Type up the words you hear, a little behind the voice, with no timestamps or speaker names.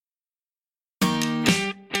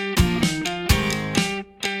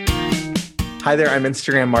Hi there, I'm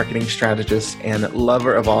Instagram marketing strategist and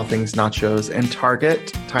lover of all things nachos and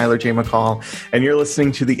Target, Tyler J. McCall, and you're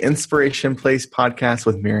listening to the Inspiration Place podcast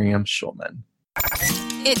with Miriam Schulman.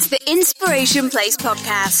 It's the Inspiration Place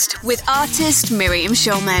podcast with artist Miriam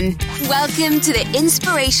Schulman. Welcome to the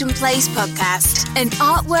Inspiration Place podcast, an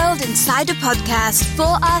art world inside a podcast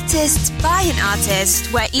for artists by an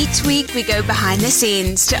artist, where each week we go behind the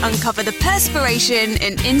scenes to uncover the perspiration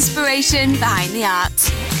and inspiration behind the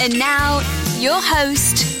art. And now, your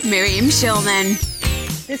host, Miriam Schulman.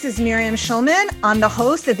 This is Miriam Schulman. I'm the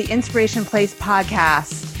host of the Inspiration Place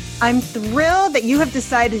podcast. I'm thrilled that you have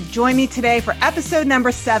decided to join me today for episode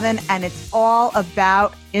number 7, and it's all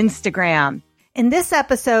about Instagram. In this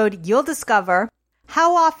episode, you'll discover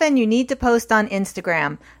how often you need to post on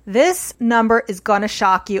Instagram. This number is going to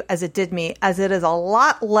shock you as it did me, as it is a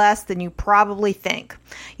lot less than you probably think.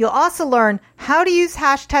 You'll also learn how to use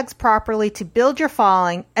hashtags properly to build your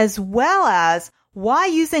following, as well as why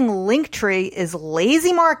using Linktree is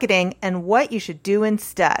lazy marketing and what you should do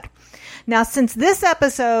instead. Now, since this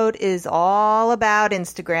episode is all about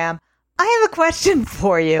Instagram, I have a question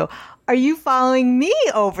for you. Are you following me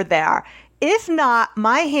over there? If not,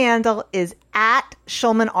 my handle is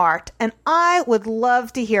 @SchulmanArt, and I would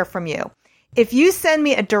love to hear from you. If you send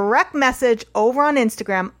me a direct message over on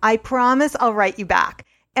Instagram, I promise I'll write you back.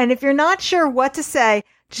 And if you're not sure what to say,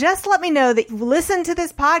 just let me know that you listened to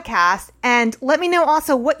this podcast, and let me know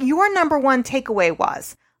also what your number one takeaway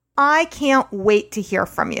was. I can't wait to hear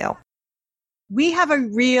from you. We have a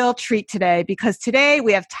real treat today because today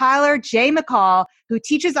we have Tyler J. McCall, who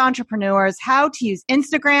teaches entrepreneurs how to use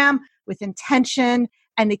Instagram with intention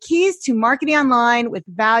and the keys to marketing online with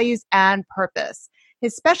values and purpose.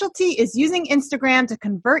 His specialty is using Instagram to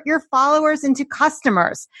convert your followers into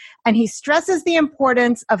customers, and he stresses the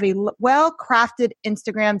importance of a well-crafted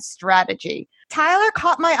Instagram strategy. Tyler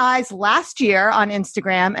caught my eyes last year on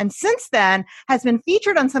Instagram, and since then has been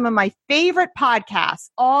featured on some of my favorite podcasts,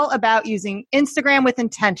 all about using Instagram with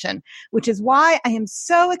intention, which is why I am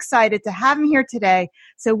so excited to have him here today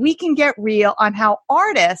so we can get real on how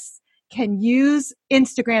artists can use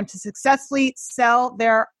Instagram to successfully sell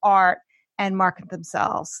their art and market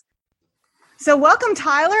themselves. So welcome,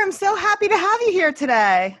 Tyler. I'm so happy to have you here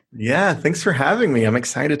today. Yeah, thanks for having me. I'm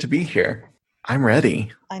excited to be here. I'm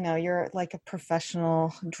ready. I know, you're like a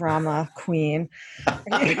professional drama queen.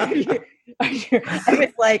 I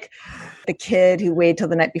was like the kid who waited till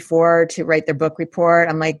the night before to write their book report.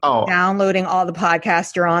 I'm like downloading all the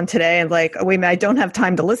podcasts you're on today and like, oh, wait a minute, I don't have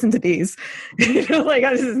time to listen to these. Like,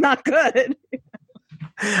 this is not good.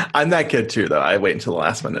 I'm that kid too, though. I wait until the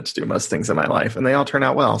last minute to do most things in my life, and they all turn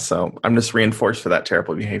out well. So I'm just reinforced for that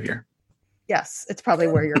terrible behavior. Yes, it's probably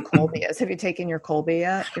where your Colby is. Have you taken your Colby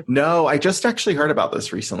yet? No, I just actually heard about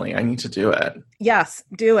this recently. I need to do it. Yes,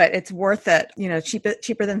 do it. It's worth it. You know,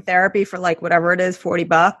 cheaper than therapy for like whatever it is,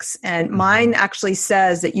 $40. And mine actually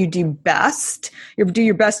says that you do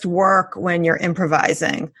your best work when you're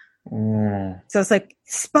improvising. So it's like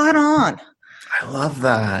spot on. I love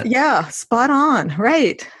that. Yeah, spot on.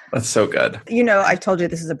 Right. That's so good. You know, I told you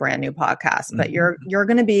this is a brand new podcast, but you're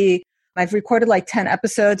going to be, I've recorded like 10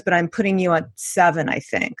 episodes, but I'm putting you on 7, I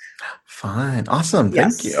think. Fine. Awesome.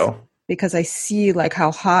 Yes. Thank you. Because I see like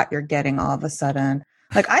how hot you're getting all of a sudden.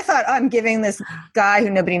 Like I thought I'm giving this guy who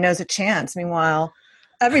nobody knows a chance. Meanwhile,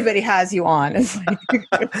 everybody has you on. It's like,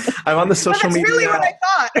 I'm on the social media. That's really what I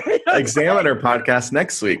thought. Examiner podcast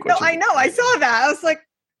next week. No, I know. I saw that. I was like,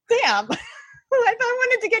 damn. I thought I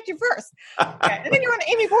wanted to get you first. Okay. And then you're on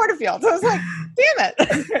Amy Porterfield. So I was like, damn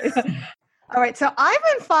it. All right. So I've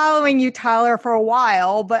been following you, Tyler, for a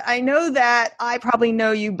while, but I know that I probably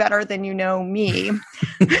know you better than you know me.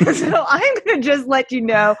 So I'm going to just let you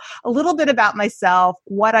know a little bit about myself,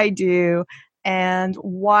 what I do, and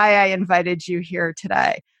why I invited you here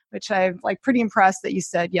today, which I'm like pretty impressed that you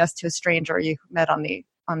said yes to a stranger you met on the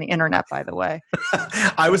internet, by the way.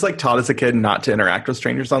 I was like taught as a kid not to interact with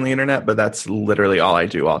strangers on the internet, but that's literally all I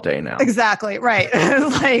do all day now. Exactly. Right.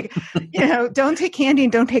 Like, you know, don't take candy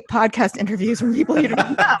and don't take podcast interviews from people you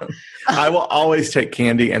don't know. I will always take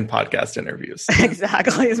candy and podcast interviews.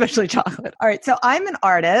 Exactly. Especially chocolate. All right. So I'm an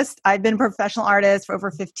artist. I've been a professional artist for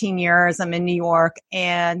over 15 years. I'm in New York,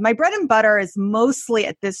 and my bread and butter is mostly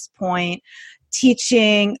at this point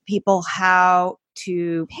teaching people how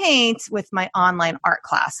to paint with my online art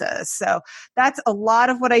classes. So that's a lot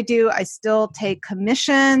of what I do. I still take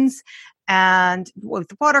commissions And with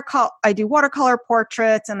watercolor, I do watercolor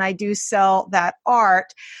portraits and I do sell that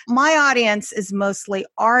art. My audience is mostly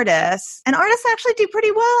artists, and artists actually do pretty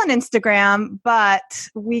well on Instagram, but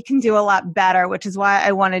we can do a lot better, which is why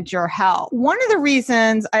I wanted your help. One of the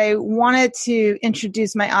reasons I wanted to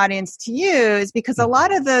introduce my audience to you is because a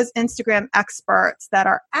lot of those Instagram experts that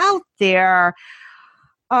are out there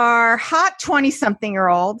are hot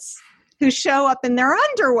 20-something-year-olds who show up in their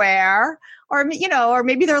underwear, or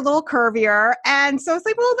maybe they're a little curvier. And so it's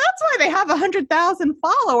like, well, that's why they have 100,000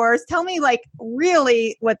 followers. Tell me, like,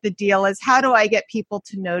 really what the deal is. How do I get people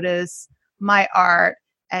to notice my art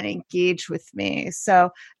and engage with me?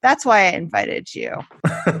 So that's why I invited you.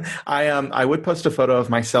 I would post a photo of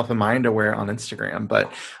myself in my underwear on Instagram,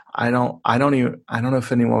 but I don't know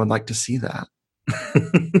if anyone would like to see that.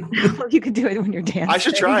 Well, you could do it when you're dancing. I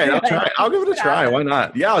should try it. I'll give it a try. Why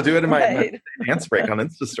not? Yeah, I'll do it in my dance break on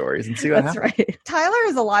Insta stories and see what happens. That's right. Tyler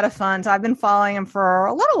is a lot of fun. So I've been following him for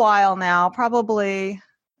a little while now. Probably,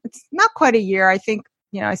 it's not quite a year. I think,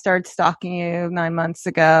 I started stalking you 9 months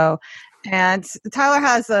ago. And Tyler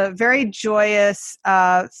has a very joyous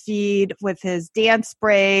feed with his dance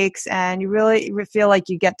breaks, and you really feel like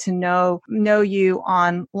you get to know you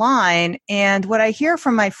online. And what I hear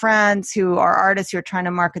from my friends who are artists who are trying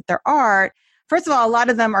to market their art, first of all, a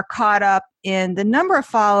lot of them are caught up in the number of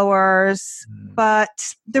followers,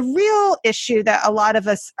 but the real issue that a lot of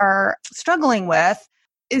us are struggling with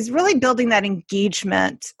is really building that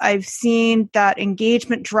engagement. I've seen that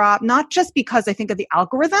engagement drop, not just because I think of the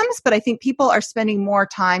algorithms, but I think people are spending more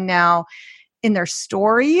time now in their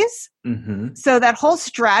stories. Mm-hmm. So that whole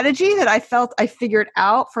strategy that I felt I figured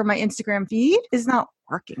out for my Instagram feed is not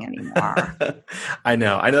working anymore. I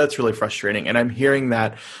know that's really frustrating. And I'm hearing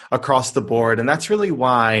that across the board. And that's really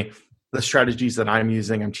why the strategies that I'm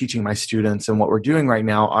using, I'm teaching my students, and what we're doing right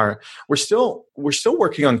now are we're still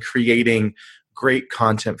working on creating great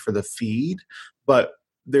content for the feed, but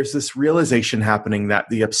there's this realization happening that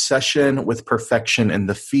the obsession with perfection in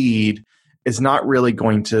the feed is not really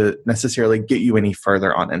going to necessarily get you any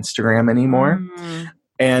further on Instagram anymore.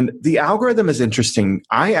 And the algorithm is interesting.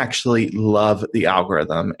 I actually love the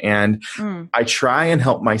algorithm, and I try and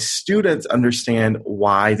help my students understand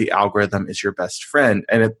why the algorithm is your best friend.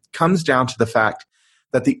 And it comes down to the fact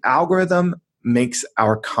that the algorithm makes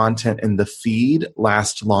our content in the feed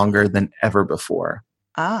last longer than ever before.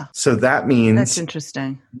 So that means... That's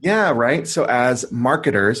interesting. Yeah, right? So as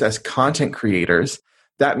marketers, as content creators,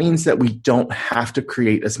 that means that we don't have to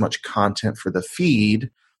create as much content for the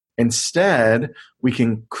feed. Instead, we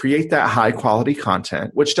can create that high quality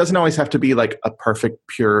content, which doesn't always have to be like a perfect,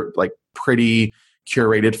 pure, like pretty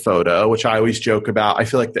curated photo, which I always joke about. I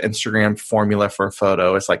feel like the Instagram formula for a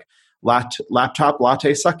photo is like laptop,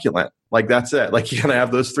 latte, succulent. Like that's it. Like you're going to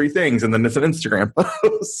have those three things and then it's an Instagram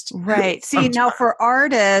post. Right. See, now for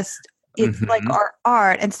artists, it's like our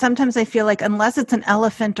art. And sometimes I feel like unless it's an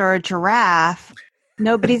elephant or a giraffe,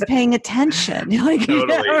 nobody's paying attention. Like,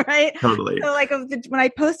 Totally. Right? Totally. So like when I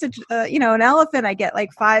posted, an elephant, I get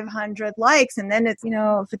like 500 likes. And then it's,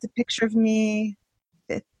 if it's a picture of me,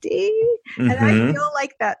 50. And I feel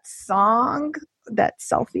like that song, that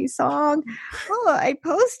selfie song, I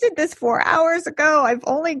posted this 4 hours ago. I've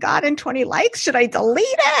only gotten 20 likes. Should I delete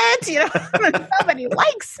it? Somebody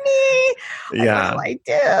likes me. Yeah. What do I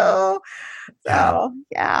do? So,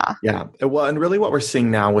 yeah. Yeah. Well, and really what we're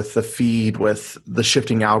seeing now with the feed, with the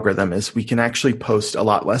shifting algorithm, is we can actually post a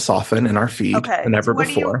lot less often in our feed than ever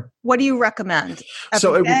before. What do you recommend?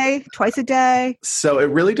 Every day? Twice a day? So it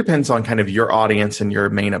really depends on kind of your audience and your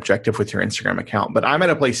main objective with your Instagram account. But I'm at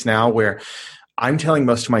a place now where I'm telling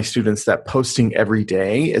most of my students that posting every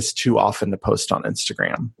day is too often to post on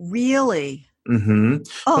Instagram. Really? Mm-hmm.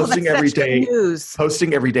 Oh, posting every that's day, good news.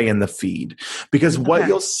 Posting every day in the feed. Because what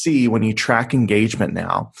you'll see when you track engagement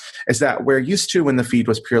now is that we're used to when the feed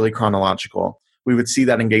was purely chronological, we would see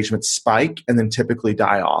that engagement spike and then typically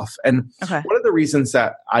die off. And one of the reasons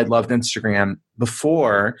that I loved Instagram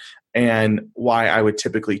before and why I would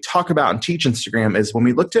typically talk about and teach Instagram is when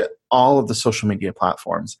we looked at all of the social media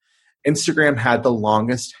platforms, Instagram had the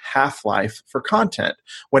longest half-life for content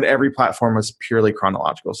when every platform was purely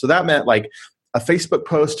chronological. So that meant like a Facebook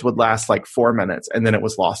post would last like 4 minutes and then it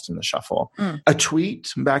was lost in the shuffle. A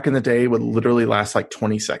tweet back in the day would literally last like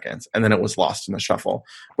 20 seconds and then it was lost in the shuffle.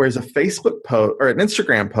 Whereas a Facebook post or an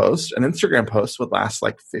Instagram post would last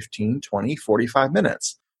like 15, 20, 45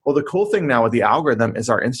 minutes. Well, the cool thing now with the algorithm is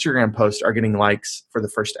our Instagram posts are getting likes for the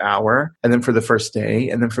first hour and then for the first day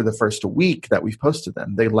and then for the first week that we've posted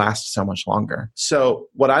them. They last so much longer. So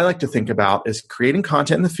what I like to think about is creating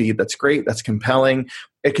content in the feed that's great, that's compelling,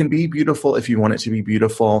 It can be beautiful if you want it to be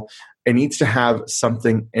beautiful. It needs to have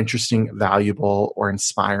something interesting, valuable, or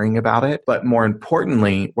inspiring about it. But more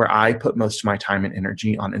importantly, where I put most of my time and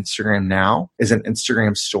energy on Instagram now is in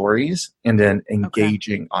Instagram stories and then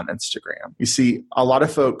engaging on Instagram. You see, a lot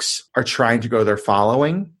of folks are trying to grow their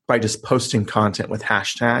following by just posting content with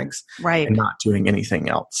hashtags and not doing anything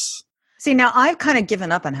else. See, now I've kind of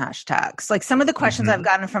given up on hashtags. Like some of the questions I've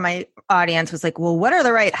gotten from my audience was like, well, what are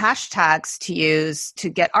the right hashtags to use to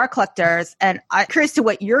get art collectors? And I'm curious to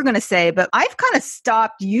what you're going to say, but I've kind of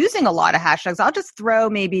stopped using a lot of hashtags. I'll just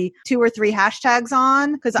throw maybe 2 or 3 hashtags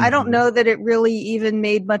on because I don't know that it really even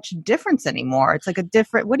made much difference anymore. It's like a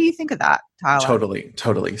different, what do you think of that, Tyler?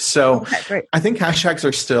 Totally. So I think hashtags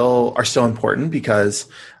are still important because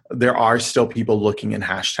there are still people looking in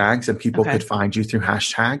hashtags and people could find you through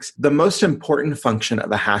hashtags. The most important function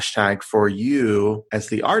of a hashtag for you as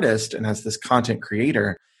the artist and as this content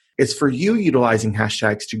creator is for you utilizing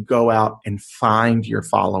hashtags to go out and find your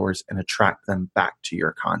followers and attract them back to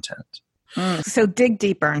your content. So dig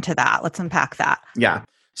deeper into that. Let's unpack that. Yeah.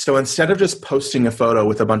 So instead of just posting a photo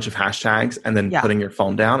with a bunch of hashtags and then putting your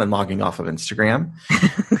phone down and logging off of Instagram,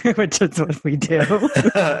 which is what we do.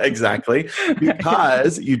 Exactly.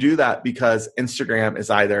 Because you do that because Instagram is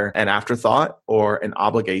either an afterthought or an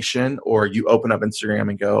obligation, or you open up Instagram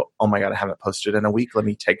and go, oh my God, I haven't posted in a week. Let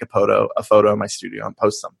me take a photo of my studio and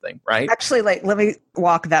post something, right? Actually, let me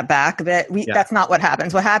walk that back a bit. That's not what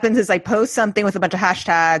happens. What happens is I post something with a bunch of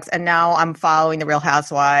hashtags and now I'm following the Real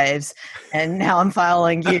Housewives and now I'm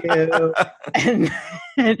following you and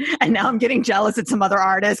now I'm getting jealous at some other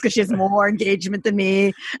artist because she has more engagement than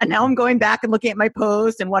me, and now I'm going back and looking at my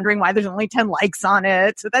post and wondering why there's only 10 likes on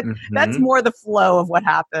it. So that's more the flow of what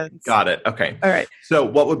happens. Got it. Okay. All right. So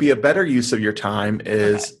what would be a better use of your time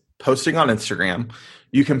is posting on Instagram.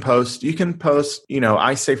 You can post,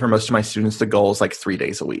 I say for most of my students, the goal is like 3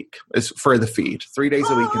 days a week is for the feed, 3 days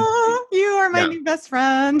a week. You are my new best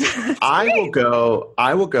friend. I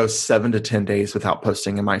will go 7 to 10 days without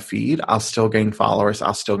posting in my feed. I'll still gain followers.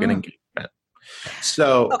 I'll still get engagement.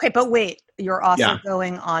 So, okay, but wait, you're also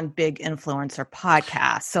going on big influencer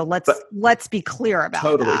podcasts. So let's be clear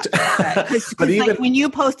about that. Because like when you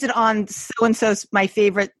posted on so-and-so's my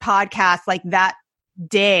favorite podcast, like that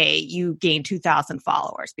day you gained 2,000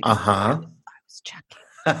 followers because I was checking.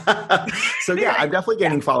 So I'm definitely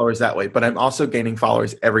gaining followers that way, but I'm also gaining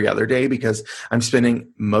followers every other day because I'm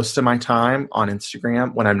spending most of my time on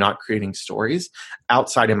Instagram when I'm not creating stories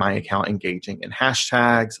outside of my account, engaging in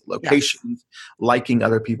hashtags, locations, liking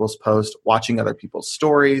other people's posts, watching other people's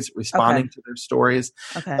stories, responding to their stories.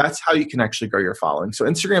 That's how you can actually grow your following. So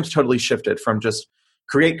Instagram's totally shifted from just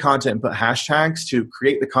create content and put hashtags to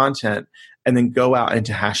create the content and then go out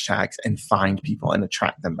into hashtags and find people and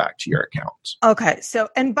attract them back to your account. Okay. So,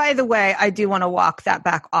 and by the way, I do want to walk that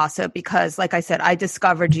back also because like I said, I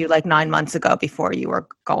discovered you like 9 months ago before you were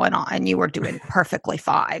going on and you were doing perfectly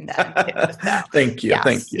fine then. So, Thank you. Yes,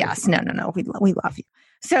 Thank you. Yes. No. We love you.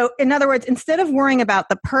 So in other words, instead of worrying about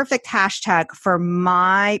the perfect hashtag for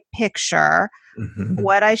my picture,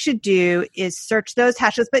 what I should do is search those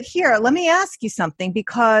hashtags. But here, let me ask you something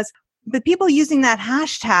because the people using that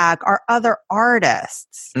hashtag are other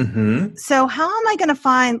artists. So how am I going to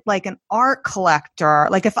find like an art collector?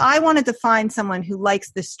 Like if I wanted to find someone who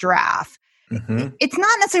likes this giraffe, it's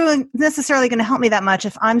not necessarily going to help me that much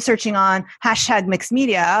if I'm searching on hashtag mixed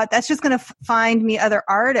media. That's just going to find me other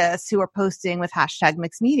artists who are posting with hashtag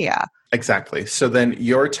mixed media. Exactly. So then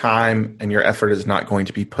your time and your effort is not going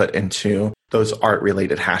to be put into those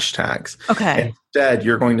art-related hashtags. Okay. Instead,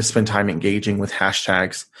 you're going to spend time engaging with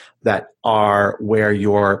hashtags that are where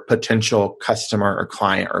your potential customer or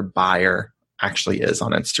client or buyer actually is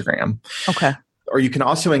on Instagram. Okay. Or you can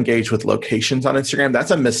also engage with locations on Instagram.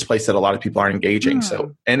 That's a missed place that a lot of people aren't engaging.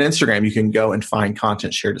 So in Instagram, you can go and find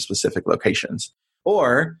content shared to specific locations.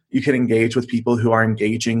 Or you can engage with people who are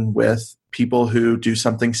engaging with people who do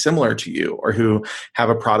something similar to you or who have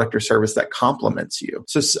a product or service that complements you.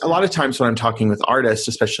 So a lot of times when I'm talking with artists,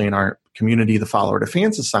 especially in our community, the Follower to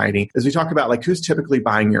Fan Society, is we talk about like who's typically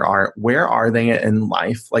buying your art, where are they in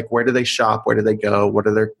life, like where do they shop, where do they go,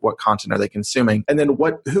 what content are they consuming, and then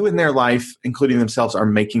who in their life, including themselves, are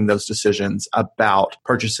making those decisions about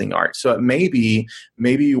purchasing art. So it may be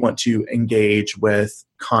maybe you want to engage with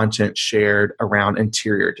content shared around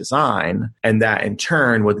interior design, and that in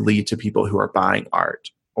turn would lead to people who are buying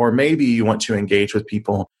art. Or maybe you want to engage with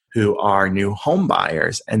people who are new home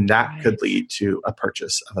buyers, and that could lead to a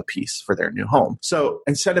purchase of a piece for their new home. So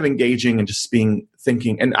instead of engaging and just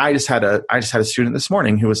thinking, and I just had a student this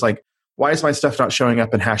morning who was like, why is my stuff not showing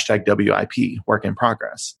up in hashtag WIP, work in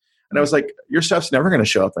progress? And I was like, your stuff's never going to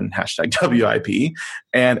show up in hashtag WIP.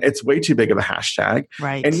 And it's way too big of a hashtag.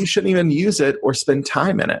 Right. And you shouldn't even use it or spend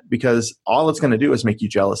time in it because all it's going to do is make you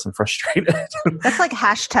jealous and frustrated. That's like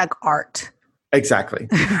hashtag art. Exactly.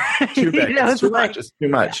 Too big. It's too much. It's too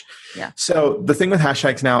much. Yeah. So the thing with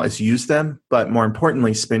hashtags now is use them, but more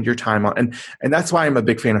importantly, spend your time on, and that's why I'm a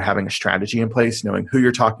big fan of having a strategy in place, knowing who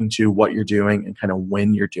you're talking to, what you're doing, and kind of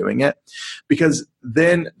when you're doing it. Because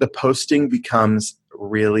then the posting becomes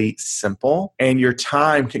really simple and your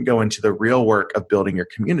time can go into the real work of building your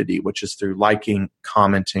community, which is through liking,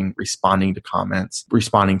 commenting, responding to comments,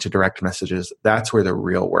 responding to direct messages. That's where the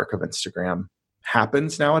real work of Instagram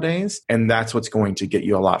happens nowadays. And that's what's going to get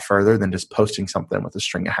you a lot further than just posting something with a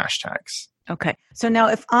string of hashtags. Okay. So now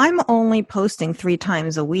if I'm only posting 3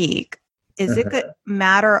 times a week, is it going to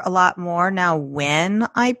matter a lot more now when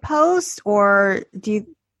I post, or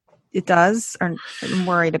it does? Or I'm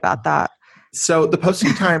worried about that. So the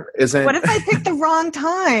posting time isn't... What if I pick the wrong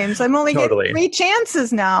times? I'm only getting 3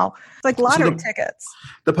 chances now. It's like lottery tickets.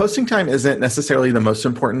 The posting time isn't necessarily the most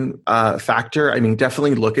important factor. I mean,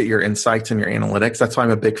 definitely look at your insights and your analytics. That's why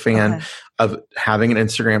I'm a big fan of having an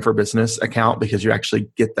Instagram for Business account, because you actually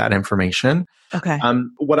get that information. Okay.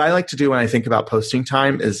 What I like to do when I think about posting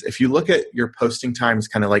time is if you look at your posting time as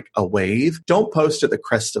kind of like a wave, don't post at the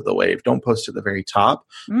crest of the wave. Don't post at the very top.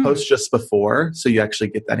 Post just before so you actually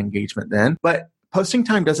get that engagement then. But posting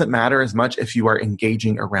time doesn't matter as much if you are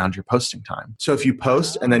engaging around your posting time. So if you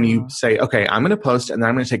post and then you say, okay, I'm going to post and then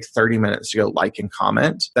I'm going to take 30 minutes to go like and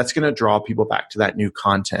comment, that's going to draw people back to that new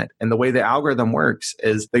content. And the way the algorithm works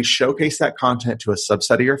is they showcase that content to a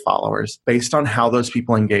subset of your followers. Based on how those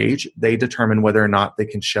people engage, they determine whether or not they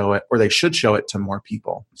can show it or they should show it to more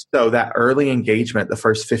people. So that early engagement, the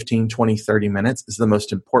first 15, 20, 30 minutes is the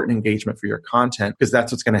most important engagement for your content because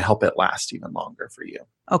that's what's going to help it last even longer for you.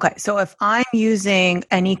 Okay. So if I'm using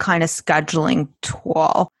any kind of scheduling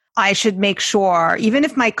tool, I should make sure, even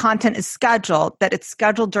if my content is scheduled, that it's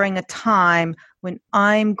scheduled during a time when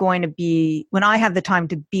I have the time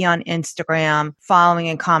to be on Instagram, following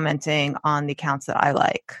and commenting on the accounts that I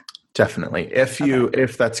like. Definitely. If you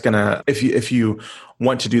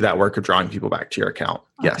want to do that work of drawing people back to your account.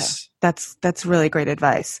 Yes. That's really great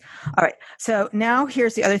advice. All right. So now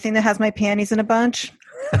here's the other thing that has my panties in a bunch.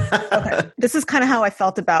 Okay. This is kind of how I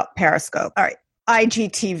felt about Periscope. All right.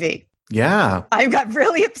 IGTV. Yeah. I got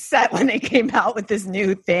really upset when they came out with this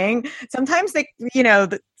new thing. Sometimes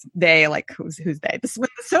who's they? When the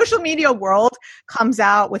social media world comes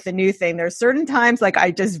out with a new thing, there's certain times like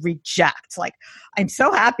I just reject. Like, I'm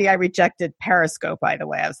so happy I rejected Periscope, by the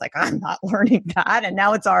way. I was like, I'm not learning that. And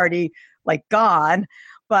now it's already like gone.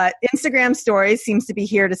 But Instagram stories seems to be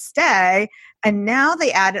here to stay. And now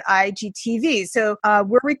they added IGTV. So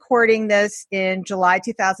we're recording this in July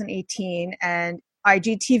 2018 and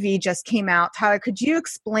IGTV just came out. Tyler, could you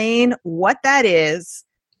explain what that is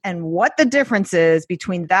and what the difference is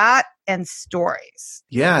between that and stories?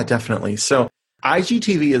 Yeah, definitely. So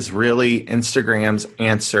IGTV is really Instagram's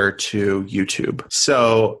answer to YouTube.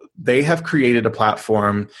 So they have created a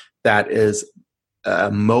platform that is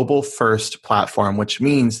a mobile first platform, which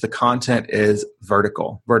means the content is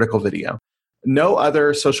vertical video. No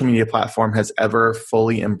other social media platform has ever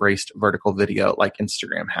fully embraced vertical video like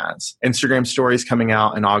Instagram has. Instagram stories coming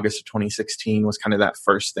out in August of 2016 was kind of that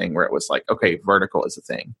first thing where it was like, okay, vertical is a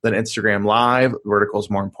thing. Then Instagram Live, vertical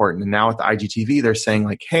is more important. And now with the IGTV, they're saying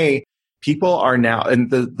like, hey, people are now,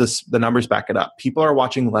 and the numbers back it up, people are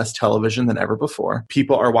watching less television than ever before.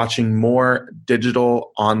 People are watching more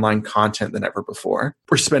digital online content than ever before.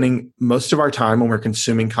 We're spending most of our time when we're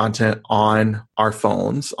consuming content on our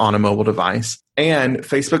phones, on a mobile device. And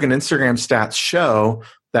Facebook and Instagram stats show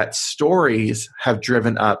that stories have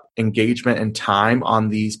driven up engagement and time on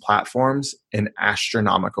these platforms in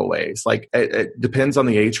astronomical ways. Like it depends on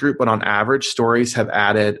the age group, but on average, stories have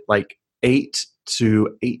added like 8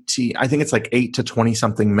 to 18, I think it's like 8 to 20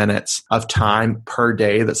 something minutes of time per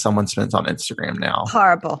day that someone spends on Instagram now.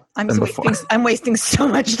 Horrible. I'm wasting so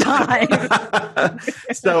much time.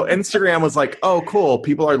 So Instagram was like, oh, cool.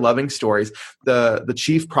 People are loving stories. The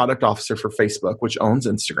chief product officer for Facebook, which owns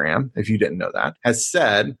Instagram, if you didn't know that, has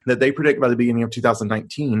said that they predict by the beginning of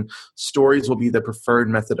 2019, stories will be the preferred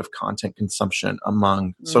method of content consumption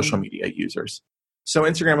among social media users. So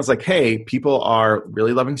Instagram was like, hey, people are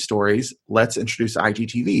really loving stories. Let's introduce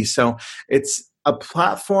IGTV. So it's a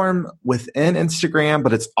platform within Instagram,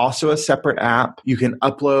 but it's also a separate app. You can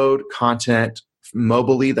upload content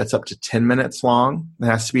mobilely that's up to 10 minutes long. It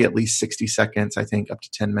has to be at least 60 seconds, I think, up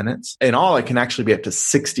to 10 minutes. In all, it can actually be up to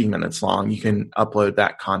 60 minutes long. You can upload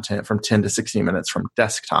that content from 10 to 60 minutes from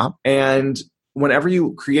desktop. And whenever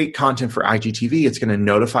you create content for IGTV, it's going to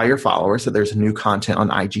notify your followers that there's new content on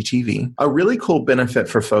IGTV. A really cool benefit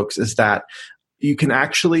for folks is that you can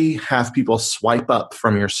actually have people swipe up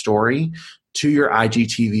from your story to your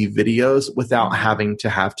IGTV videos without having to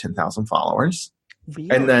have 10,000 followers. Really?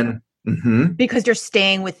 And then because you're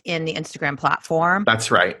staying within the Instagram platform. That's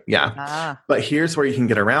right. Yeah. But here's where you can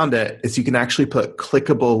get around it is you can actually put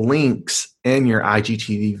clickable links in your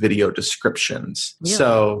IGTV video descriptions. Really?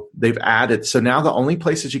 So they've added, so now the only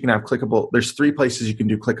places you can have clickable, there's 3 places you can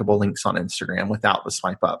do clickable links on Instagram without the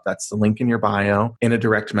swipe up. That's the link in your bio, in a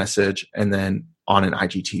direct message, and then on an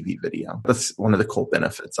IGTV video. That's one of the cool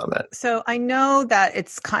benefits of it. So I know that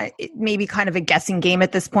it may be kind of a guessing game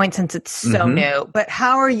at this point since it's so new, but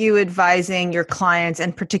how are you advising your clients?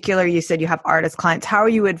 In particular, you said you have artist clients. How are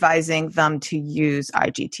you advising them to use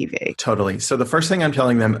IGTV? Totally. So the first thing I'm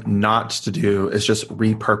telling them not to do is just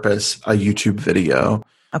repurpose a YouTube video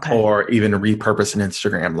or even repurpose an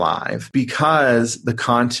Instagram live, because the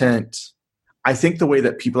content, I think the way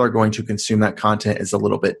that people are going to consume that content is a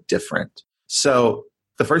little bit different. So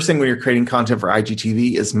the first thing when you're creating content for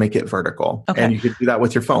IGTV is make it vertical. Okay. And you could do that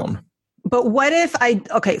with your phone. But what if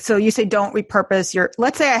so you say don't repurpose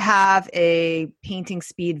let's say I have a painting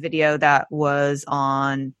speed video that was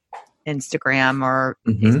on Instagram or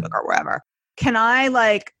Facebook or wherever. Can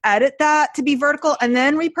I edit that to be vertical and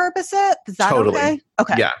then repurpose it? Is that okay?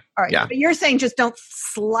 Okay. Yeah. All right. Yeah. But you're saying just don't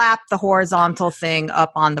slap the horizontal thing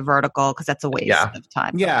up on the vertical because that's a waste of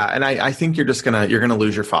time. Yeah. And I think you're going to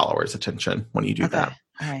lose your followers' attention when you do that.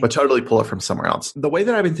 Right. But totally pull it from somewhere else. The way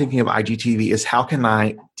that I've been thinking of IGTV is how can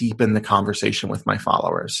I deepen the conversation with my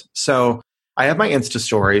followers? So I have my Insta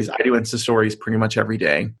stories. I do Insta stories pretty much every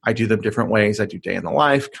day. I do them different ways. I do day in the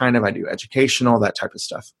life, I do educational, that type of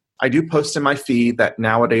stuff. I do post in my feed that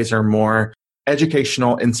nowadays are more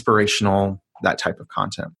educational, inspirational, that type of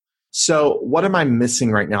content. So what am I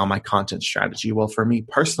missing right now in my content strategy? Well, for me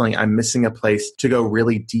personally, I'm missing a place to go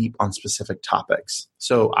really deep on specific topics.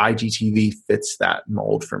 So IGTV fits that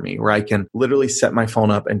mold for me, where I can literally set my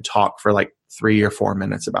phone up and talk for 3 or 4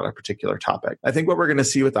 minutes about a particular topic. I think what we're going to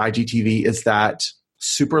see with IGTV is that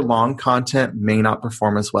super long content may not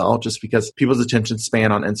perform as well just because people's attention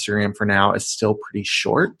span on Instagram for now is still pretty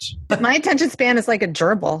short. But my attention span is like a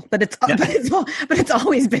gerbil, but it's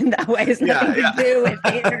always been that way. It's nothing to do with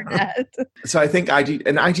the internet. So I think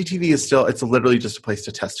IGTV is still, it's literally just a place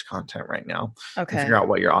to test content right now. Okay. And figure out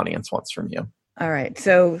what your audience wants from you. All right.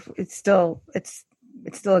 So it's still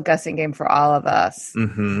a guessing game for all of us.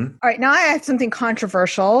 Mm-hmm. All right. Now I have something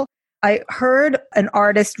controversial. I heard an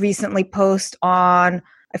artist recently post on,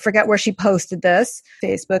 I forget where she posted this,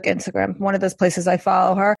 Facebook, Instagram, one of those places I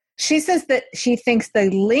follow her. She says that she thinks the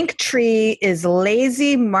link tree is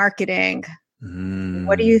lazy marketing.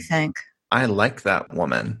 What do you think? I like that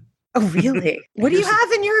woman. Oh, really? What do you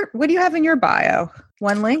have in your bio?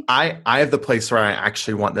 One link? I have the place where I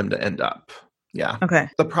actually want them to end up. Yeah. Okay.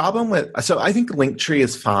 The problem so I think Linktree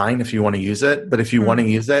is fine if you want to use it, but if you want to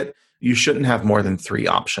use it, you shouldn't have more than 3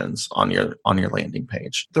 options on your landing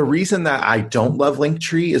page. The reason that I don't love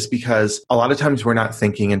Linktree is because a lot of times we're not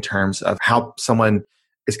thinking in terms of how someone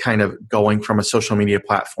is kind of going from a social media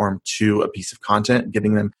platform to a piece of content,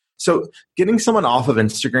 getting someone off of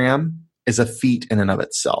Instagram is a feat in and of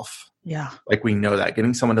itself. Yeah. We know that.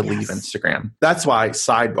 Getting someone to leave Instagram. That's why,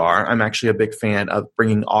 sidebar, I'm actually a big fan of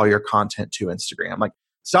bringing all your content to Instagram.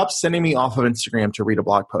 Stop sending me off of Instagram to read a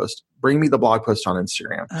blog post. Bring me the blog post on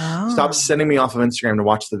Instagram. Oh. Stop sending me off of Instagram to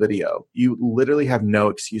watch the video. You literally have no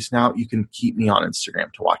excuse now. You can keep me on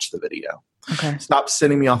Instagram to watch the video. Okay. Stop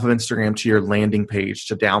sending me off of Instagram to your landing page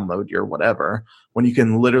to download your whatever, when you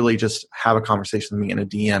can literally just have a conversation with me in a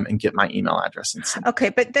DM and get my email address. Okay,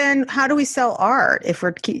 but then how do we sell art if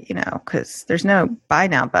we're, because there's no buy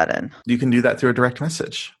now button? You can do that through a direct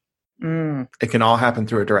message. It can all happen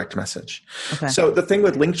through a direct message. Okay. So the thing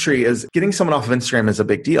with Linktree is getting someone off of Instagram is a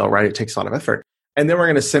big deal, right? It takes a lot of effort. And then we're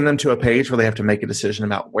going to send them to a page where they have to make a decision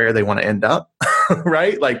about where they want to end up,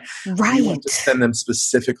 right? Right. You want to send them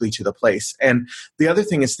specifically to the place. And the other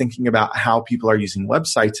thing is thinking about how people are using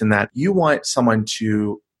websites, and that you want someone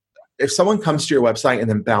to, if someone comes to your website and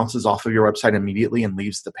then bounces off of your website immediately and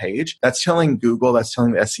leaves the page, that's telling Google, that's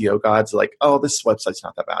telling the SEO gods oh, this website's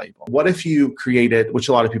not that valuable. What if you created, which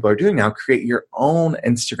a lot of people are doing now, create your own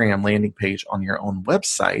Instagram landing page on your own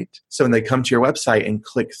website. So when they come to your website and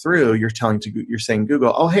click through, you're saying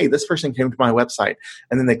Google, oh, hey, this person came to my website,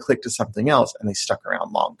 and then they click to something else and they stuck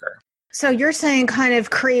around longer. So you're saying kind of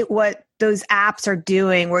create what those apps are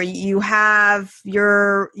doing, where you have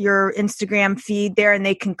your Instagram feed there and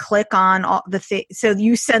they can click on all the things. So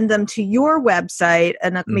you send them to your website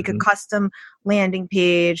and make a custom landing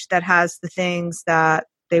page that has the things that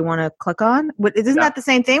they want to click on. Isn't that the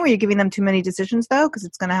same thing where you're giving them too many decisions though? Because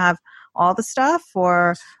it's going to have all the stuff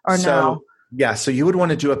or no? Yeah. So you would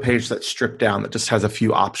want to do a page that's stripped down that just has a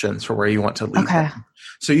few options for where you want to lead them.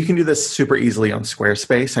 So you can do this super easily on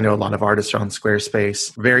Squarespace. I know a lot of artists are on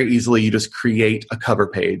Squarespace. Very easily, you just create a cover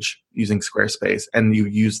page using Squarespace and you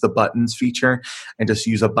use the buttons feature and just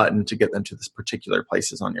use a button to get them to this particular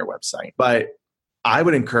places on your website. But I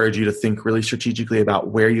would encourage you to think really strategically about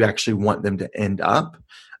where you actually want them to end up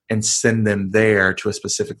and send them there to a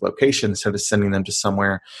specific location instead of sending them to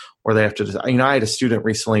somewhere where they have to just, I had a student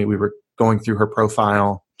recently, we were going through her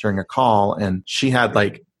profile during a call and she had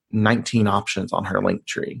like 19 options on her link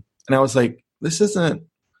tree. And I was like,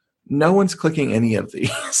 no one's clicking any of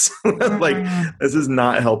these. This is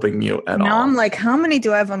not helping you at all. Now I'm like, how many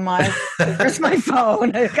do I have on where's my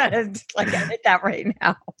phone? I've got to edit that right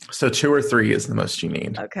now. So 2 or 3 is the most you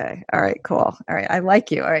need. Okay. All right, cool. All right. I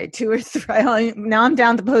like you. All right. 2 or 3. Now I'm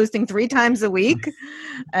down to posting 3 times a week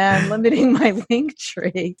and limiting my link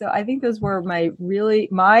tree. So I think those were my really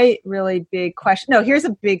big question. No, here's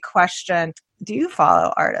a big question. Do you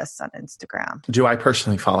follow artists on Instagram? Do I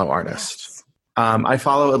personally follow artists? Yes. I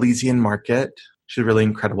follow Elysian Market. She's a really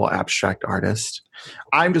incredible abstract artist.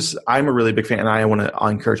 I'm a really big fan, and I want to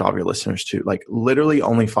encourage all of your listeners to literally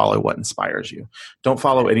only follow what inspires you. Don't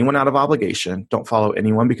follow anyone out of obligation. Don't follow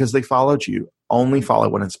anyone because they followed you. Only follow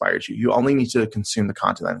what inspires you. You only need to consume the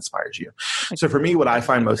content that inspires you. So for me, what I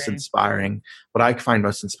find most inspiring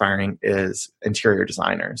is interior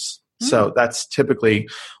designers. So that's typically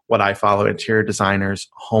what I follow: interior designers,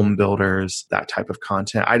 home builders, that type of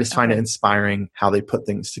content. I just find it inspiring how they put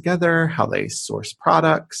things together, how they source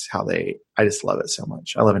products, I just love it so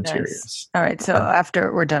much. I love interiors. Nice. All right. So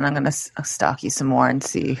after we're done, I'm going to stalk you some more and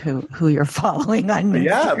see who you're following on Instagram.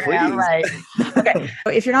 Yeah, please. Right. Okay.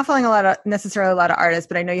 So if you're not following necessarily a lot of artists,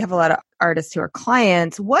 but I know you have a lot of artists who are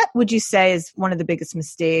clients, what would you say is one of the biggest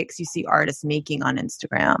mistakes you see artists making on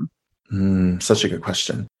Instagram? Such a good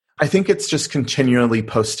question. I think it's just continually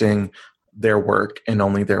posting their work and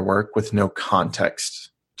only their work with no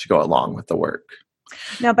context to go along with the work.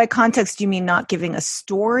 Now, by context, do you mean not giving a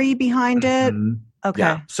story behind it? Okay.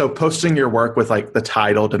 Yeah. So posting your work with the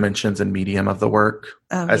title, dimensions, and medium of the work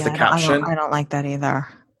as the caption. I don't like that either.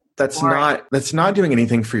 That's not doing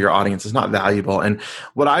anything for your audience. It's not valuable. And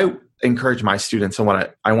what I encourage my students and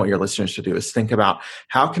what I want your listeners to do is think about,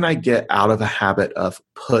 how can I get out of a habit of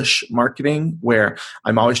push marketing where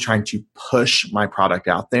I'm always trying to push my product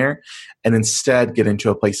out there, and instead get into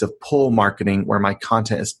a place of pull marketing where my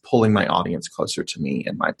content is pulling my audience closer to me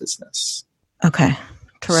and my business. Okay.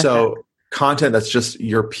 Terrific. So content that's just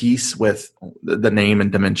your piece with the name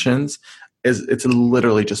and dimensions it's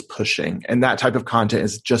literally just pushing. And that type of content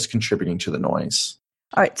is just contributing to the noise.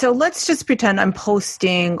 All right. So let's just pretend I'm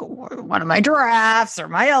posting one of my giraffes or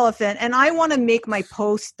my elephant. And I want to make my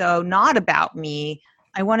post, though, not about me.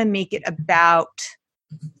 I want to make it about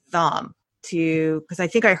them, because I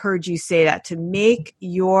think I heard you say that, to make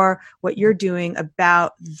what you're doing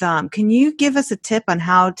about them. Can you give us a tip on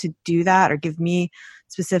how to do that, or give me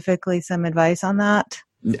specifically some advice on that?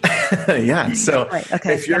 Yeah. So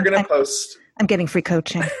if you're going to post... I'm getting free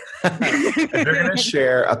coaching. If you're going to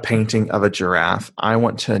share a painting of a giraffe, I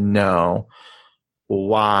want to know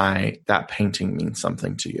why that painting means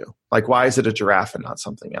something to you. Why is it a giraffe and not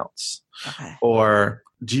something else? Okay. Or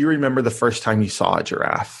do you remember the first time you saw a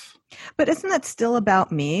giraffe? But isn't that still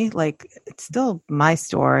about me? It's still my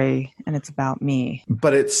story and it's about me.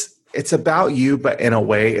 But it's about you, but in a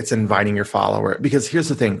way it's inviting your follower. Because here's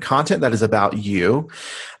the thing, content that is about you,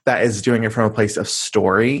 that is doing it from a place of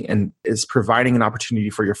story and is providing an opportunity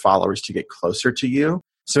for your followers to get closer to you.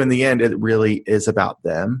 So in the end, it really is about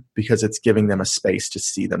them, because it's giving them a space to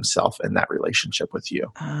see themselves in that relationship with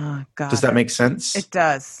you. Does that make sense? It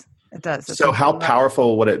does. It does. So how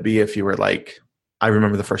powerful would it be if you were like, I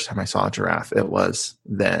remember the first time I saw a giraffe, it was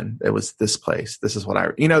this place. This is what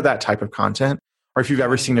that type of content. Or if you've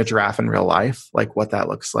ever seen a giraffe in real life, what that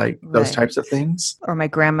looks like, those types of things. Or my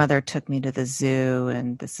grandmother took me to the zoo,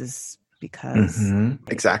 and this is because...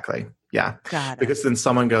 Exactly. Yeah. Got it. Because then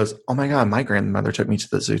someone goes, oh my God, my grandmother took me to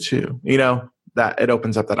the zoo too. That it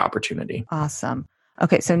opens up that opportunity. Awesome.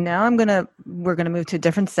 Okay, so now we're going to move to a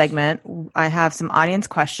different segment. I have some audience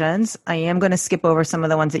questions. I am going to skip over some of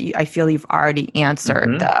the ones that I feel you've already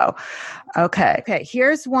answered though. Okay.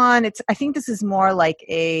 Here's one. I think this is more like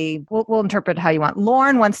we'll interpret how you want.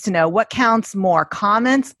 Lauren wants to know what counts more,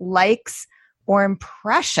 comments, likes, or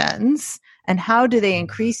impressions, and how do they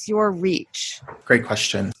increase your reach? Great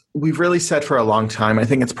question. We've really said for a long time, I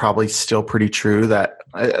think it's probably still pretty true that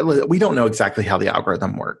we don't know exactly how the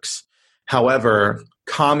algorithm works. However,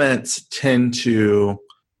 comments tend to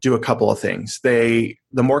do a couple of things. The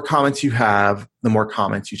more comments you have, the more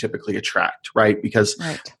comments you typically attract, right? Because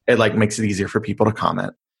it makes it easier for people to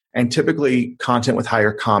comment. And typically content with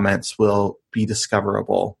higher comments will be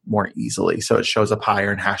discoverable more easily. So it shows up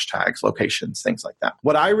higher in hashtags, locations, things like that.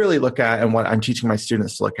 What I really look at and what I'm teaching my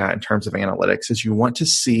students to look at in terms of analytics is you want to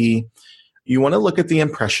look at the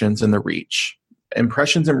impressions and the reach.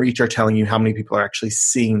 Impressions and reach are telling you how many people are actually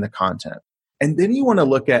seeing the content. And then you want to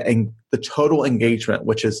look at the total engagement,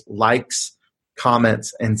 which is likes,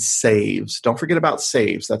 comments, and saves. Don't forget about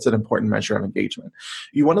saves. That's an important measure of engagement.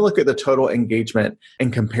 You want to look at the total engagement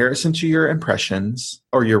in comparison to your impressions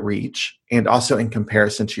or your reach, and also in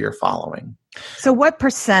comparison to your following. So what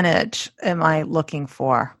percentage am I looking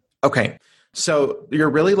for? Okay. So you're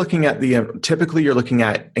really looking at typically you're looking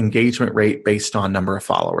at engagement rate based on number of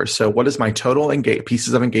followers. So what is my total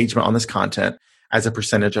pieces of engagement on this content as a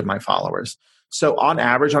percentage of my followers? So on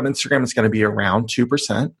average on Instagram, it's going to be around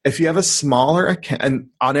 2%. If you have a smaller account, and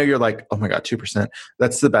I know you're like, oh my God, 2%,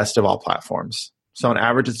 that's the best of all platforms. So on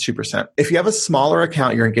average, it's 2%. If you have a smaller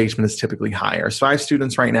account, your engagement is typically higher. So I have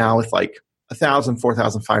students right now with 1,000,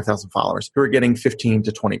 4,000, 5,000 followers who are getting 15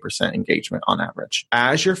 to 20% engagement on average.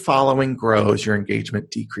 As your following grows, your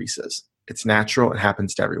engagement decreases. It's natural. It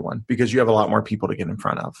happens to everyone because you have a lot more people to get in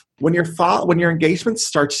front of. When your engagement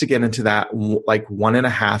starts to get into that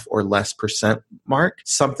 1.5% or less mark,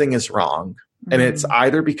 something is wrong. And it's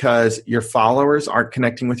either because your followers aren't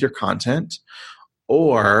connecting with your content,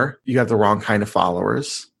 or you have the wrong kind of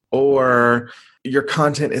followers, or your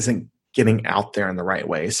content isn't getting out there in the right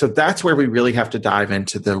way. So that's where we really have to dive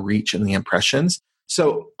into the reach and the impressions.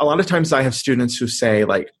 So a lot of times I have students who say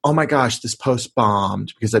oh my gosh, this post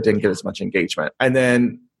bombed because I didn't get as much engagement. And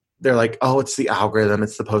then they're like, oh, it's the algorithm,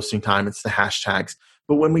 it's the posting time, it's the hashtags.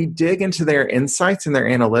 But when we dig into their insights and their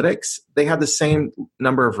analytics, they have the same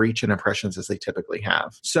number of reach and impressions as they typically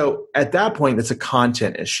have. So at that point, it's a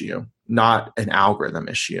content issue, not an algorithm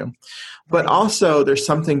issue. But also there's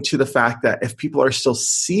something to the fact that if people are still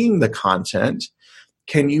seeing the content,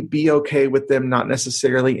 can you be okay with them not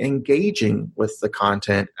necessarily engaging with the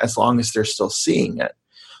content as long as they're still seeing it?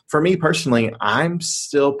 For me personally, I'm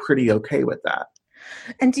still pretty okay with that.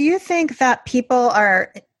 And do you think that people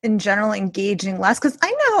are in general engaging less? Because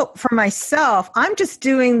I know for myself, I'm just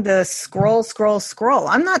doing the scroll.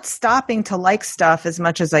 I'm not stopping to like stuff as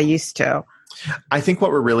much as I used to. I think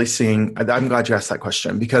what we're really seeing, I'm glad you asked that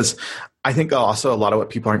question, because I think also a lot of what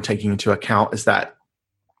people aren't taking into account is that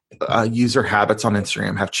user habits on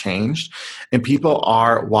Instagram have changed, and people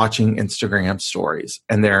are watching Instagram stories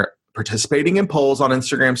and they're participating in polls on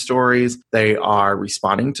Instagram stories. They are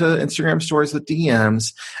responding to Instagram stories with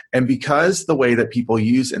DMs. And because the way that people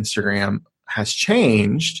use Instagram has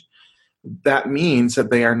changed, that means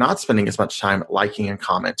that they are not spending as much time liking and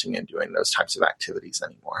commenting and doing those types of activities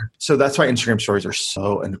anymore. So that's why Instagram stories are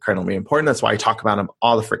so incredibly important. That's why I talk about them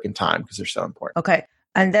all the freaking time, because they're so important. Okay.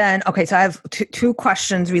 And then, so I have two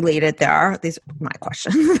questions related there. These are my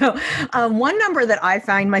questions. So, one number that I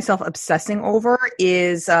find myself obsessing over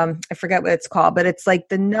is, I forget what it's called, but it's like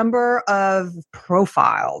the number of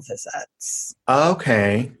profile visits.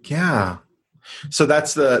 Okay. Yeah. So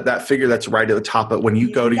that's that figure that's right at the top. But when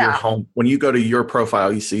you go to your home, when you go to your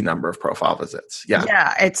profile, you see number of profile visits. Yeah.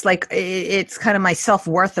 Yeah. It's it's kind of my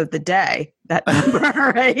self-worth of the day, that number,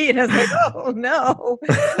 right? And I was like, oh no,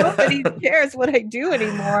 nobody cares what I do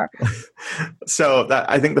anymore. So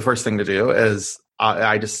I think the first thing to do is,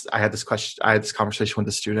 I had this conversation with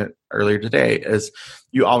a student earlier today, is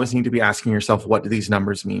you always need to be asking yourself, what do these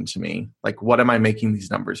numbers mean to me? What am I making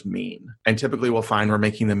these numbers mean? And typically we'll find we're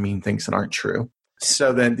making them mean things that aren't true.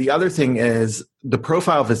 So then the other thing is the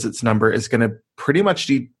profile visits number is going to pretty much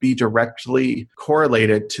be directly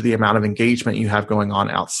correlated to the amount of engagement you have going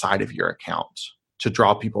on outside of your account to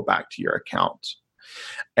draw people back to your account.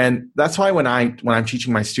 And that's why when I'm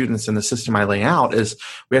teaching my students, and the system I lay out is,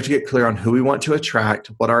 we have to get clear on who we want to attract,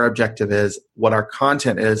 what our objective is, what our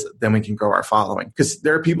content is, then we can grow our following. Because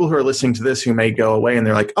there are people who are listening to this who may go away and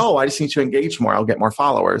they're like, oh, I just need to engage more, I'll get more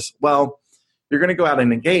followers. Well, you're going to go out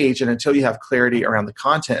and engage, and until you have clarity around the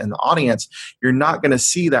content and the audience, you're not going to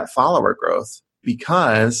see that follower growth.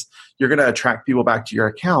 because you're going to attract people back to your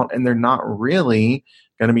account and they're not really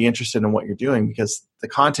going to be interested in what you're doing because the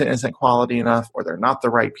content isn't quality enough or they're not the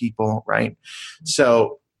right people, right?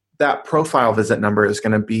 So that profile visit number is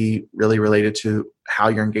going to be really related to how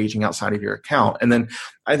you're engaging outside of your account. And then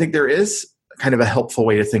I think there is kind of a helpful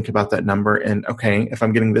way to think about that number. And okay, if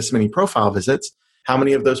I'm getting this many profile visits, how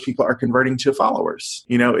many of those people are converting to followers?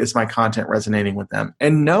 Is my content resonating with them?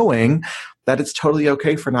 And knowing that it's totally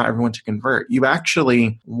okay for not everyone to convert. You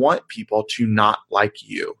actually want people to not like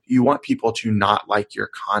you. You want people to not like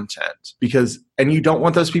your content and you don't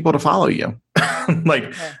want those people to follow you.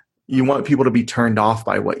 You want people to be turned off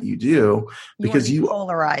by what you do because you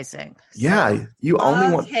polarizing. Yeah. You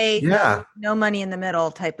only want hate, no money in the middle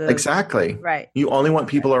type of. Exactly. Right. You only want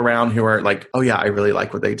people around who are like, oh yeah, I really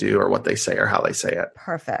like what they do or what they say or how they say it.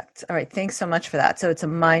 Perfect. All right. Thanks so much for that. So it's a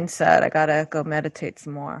mindset. I got to go meditate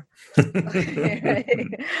some more. I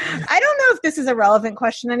don't know if this is a relevant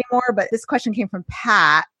question anymore, but this question came from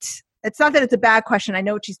Pat. It's not that it's a bad question. I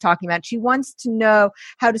know what she's talking about. She wants to know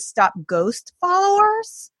how to stop ghost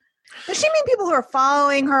followers. Does she mean people who are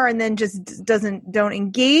following her and then just don't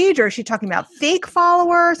engage, or is she talking about fake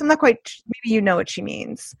followers? I'm not quite. Maybe you know what she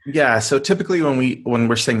means. Yeah. So typically, when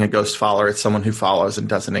we're saying a ghost follower, it's someone who follows and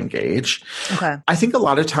doesn't engage. Okay. I think a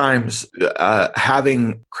lot of times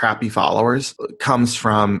having crappy followers comes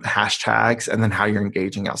from hashtags and then how you're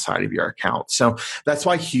engaging outside of your account. So that's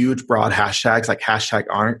why huge, broad hashtags like hashtag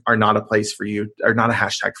are not a place for you, or not a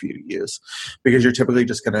hashtag for you to use, because you're typically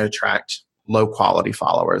just going to attract low quality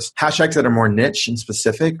followers. Hashtags that are more niche and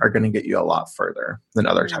specific are going to get you a lot further than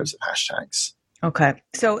other types of hashtags. Okay.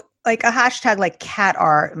 So like a hashtag like cat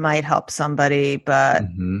art might help somebody, but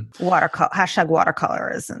hashtag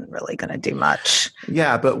watercolor isn't really going to do much.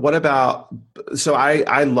 Yeah. But what about, so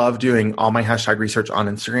I love doing all my hashtag research on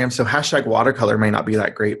Instagram. So hashtag watercolor may not be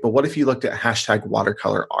that great, but what if you looked at hashtag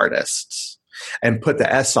watercolor artists and put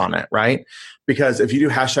the S on it, right? Because if you do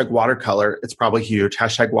hashtag watercolor, it's probably huge.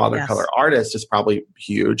 Hashtag watercolor artist is probably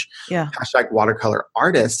huge. Yeah. Hashtag watercolor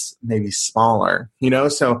artists may be smaller,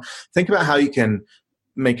 So think about how you can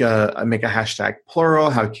make a hashtag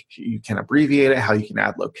plural, how you can abbreviate it, how you can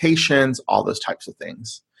add locations, all those types of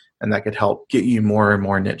things. And that could help get you more and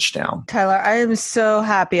more niche down. Tyler, I am so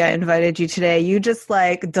happy I invited you today. You just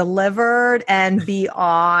delivered and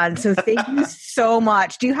beyond. So thank you so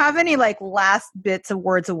much. Do you have any last bits of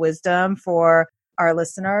words of wisdom for our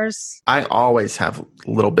listeners? I always have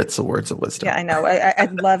little bits of words of wisdom. Yeah, I know.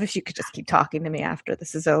 I'd love if you could just keep talking to me after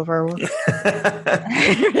this is over.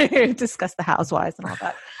 Discuss the housewives and all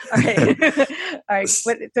that. All right. All right.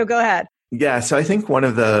 So go ahead. Yeah. So I think one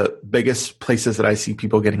of the biggest places that I see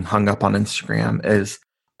people getting hung up on Instagram is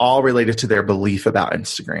all related to their belief about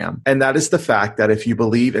Instagram. And that is the fact that if you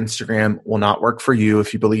believe Instagram will not work for you,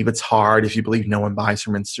 if you believe it's hard, if you believe no one buys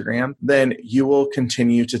from Instagram, then you will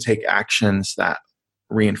continue to take actions that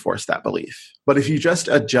reinforce that belief. But if you just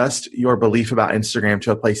adjust your belief about Instagram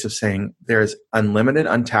to a place of saying there's unlimited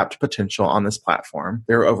untapped potential on this platform,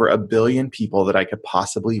 there are over 1 billion people that I could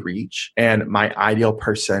possibly reach, and my ideal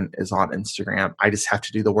person is on Instagram. I just have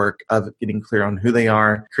to do the work of getting clear on who they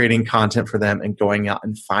are, creating content for them, and going out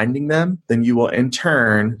and finding them. Then you will in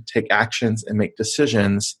turn take actions and make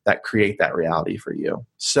decisions that create that reality for you.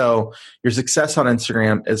 So your success on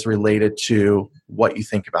Instagram is related to what you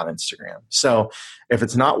think about Instagram. So if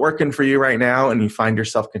it's not working for you right now and you find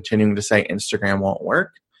yourself continuing to say Instagram won't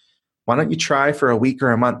work, why don't you try for a week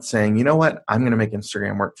or a month saying, you know what, I'm going to make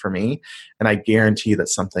Instagram work for me. And I guarantee that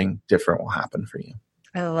something different will happen for you.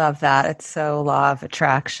 I love that. It's so law of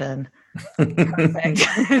attraction. Perfect.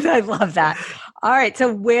 I love that. All right.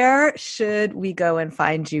 So where should we go and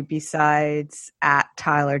find you besides at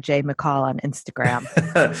Tyler J. McCall on Instagram?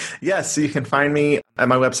 Yes. So you can find me at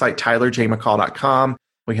my website, tylerjmccall.com.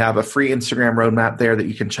 We have a free Instagram roadmap there that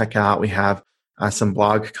you can check out. We have some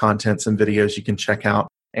blog content, some videos you can check out.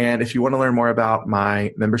 And if you want to learn more about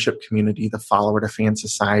my membership community, the Follower to Fan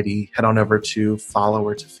Society, head on over to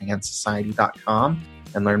followertofansociety.com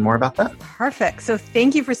and learn more about that. Perfect. So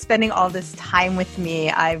thank you for spending all this time with me.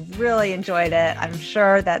 I really enjoyed it. I'm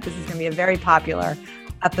sure that this is going to be a very popular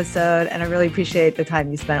episode, and I really appreciate the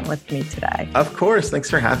time you spent with me today. Of course. Thanks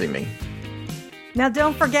for having me. Now,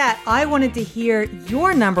 don't forget, I wanted to hear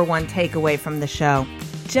your number one takeaway from the show.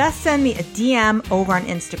 Just send me a DM over on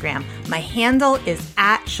Instagram. My handle is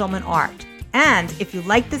 @SchulmanArt. And if you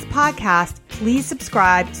like this podcast, please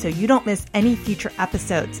subscribe so you don't miss any future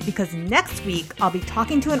episodes, because next week I'll be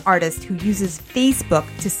talking to an artist who uses Facebook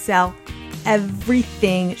to sell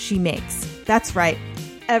everything she makes. That's right,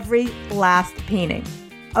 every last painting.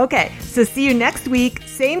 Okay, so see you next week,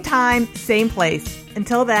 same time, same place.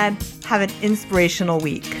 Until then, have an inspirational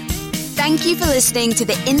week. Thank you for listening to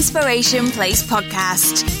the Inspiration Place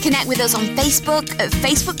podcast. Connect with us on Facebook at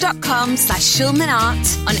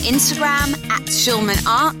facebook.com/SchulmanArt, on Instagram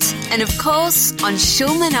 @SchulmanArt, and of course on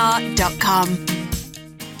schulmanart.com.